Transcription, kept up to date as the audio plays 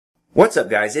What's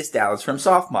up guys, it's Dallas from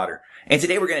softModder, and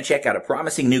today we're going to check out a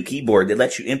promising new keyboard that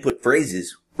lets you input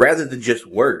phrases rather than just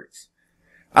words.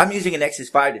 I'm using an Nexus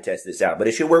 5 to test this out, but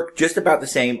it should work just about the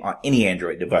same on any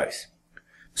Android device.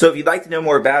 So if you'd like to know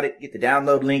more about it, get the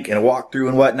download link and a walkthrough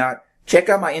and whatnot, check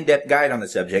out my in-depth guide on the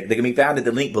subject that can be found at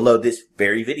the link below this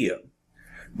very video.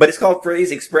 But it's called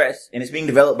PhraseExpress, and it's being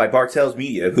developed by Bartels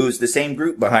Media, who is the same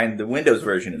group behind the Windows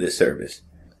version of this service.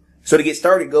 So to get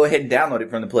started, go ahead and download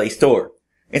it from the Play Store.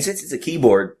 And since it's a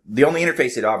keyboard, the only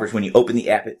interface it offers when you open the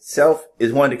app itself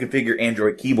is one to configure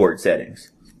Android keyboard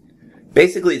settings.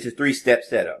 Basically, it's a three-step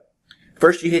setup.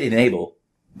 First, you hit Enable,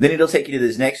 then it'll take you to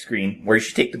this next screen where you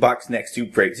should take the box next to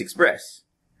PhraseExpress.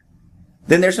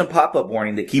 Then there's some pop-up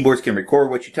warning that keyboards can record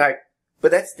what you type,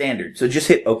 but that's standard, so just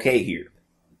hit OK here.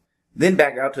 Then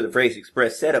back out to the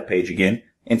PhraseExpress setup page again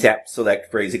and tap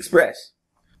Select PhraseExpress.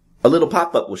 A little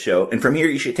pop-up will show, and from here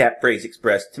you should tap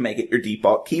PhraseExpress to make it your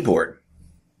default keyboard.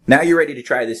 Now you're ready to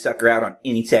try this sucker out on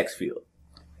any text field.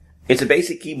 It's a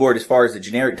basic keyboard as far as the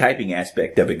generic typing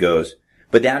aspect of it goes,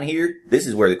 but down here, this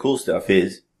is where the cool stuff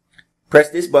is. Press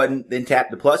this button, then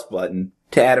tap the plus button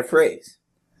to add a phrase.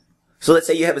 So let's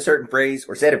say you have a certain phrase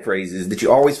or set of phrases that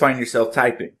you always find yourself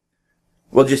typing.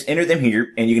 Well, just enter them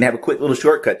here, and you can have a quick little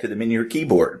shortcut to them in your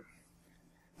keyboard.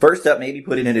 First up, maybe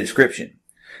put in a description.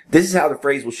 This is how the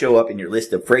phrase will show up in your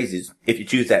list of phrases if you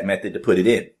choose that method to put it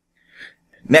in.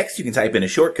 Next, you can type in a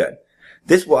shortcut.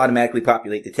 This will automatically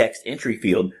populate the text entry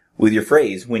field with your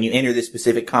phrase when you enter this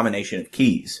specific combination of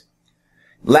keys.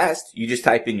 Last, you just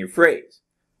type in your phrase.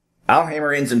 I'll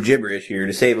hammer in some gibberish here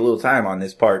to save a little time on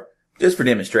this part, just for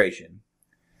demonstration.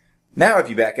 Now if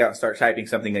you back out and start typing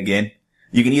something again,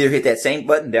 you can either hit that same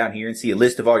button down here and see a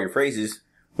list of all your phrases,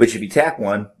 which if you tap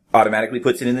one, automatically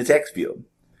puts it in the text field.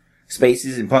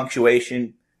 Spaces and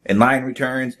punctuation, and line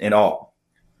returns, and all.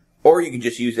 Or you can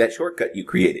just use that shortcut you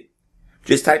created.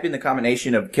 Just type in the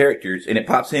combination of characters and it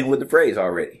pops in with the phrase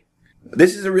already.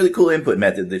 This is a really cool input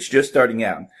method that's just starting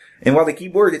out. And while the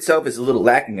keyboard itself is a little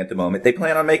lacking at the moment, they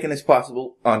plan on making this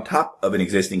possible on top of an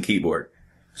existing keyboard.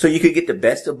 So you could get the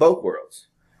best of both worlds.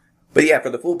 But yeah, for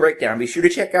the full breakdown, be sure to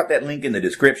check out that link in the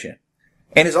description.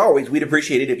 And as always, we'd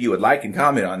appreciate it if you would like and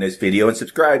comment on this video and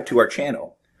subscribe to our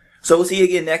channel. So we'll see you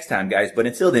again next time, guys. But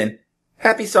until then,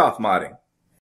 happy soft modding.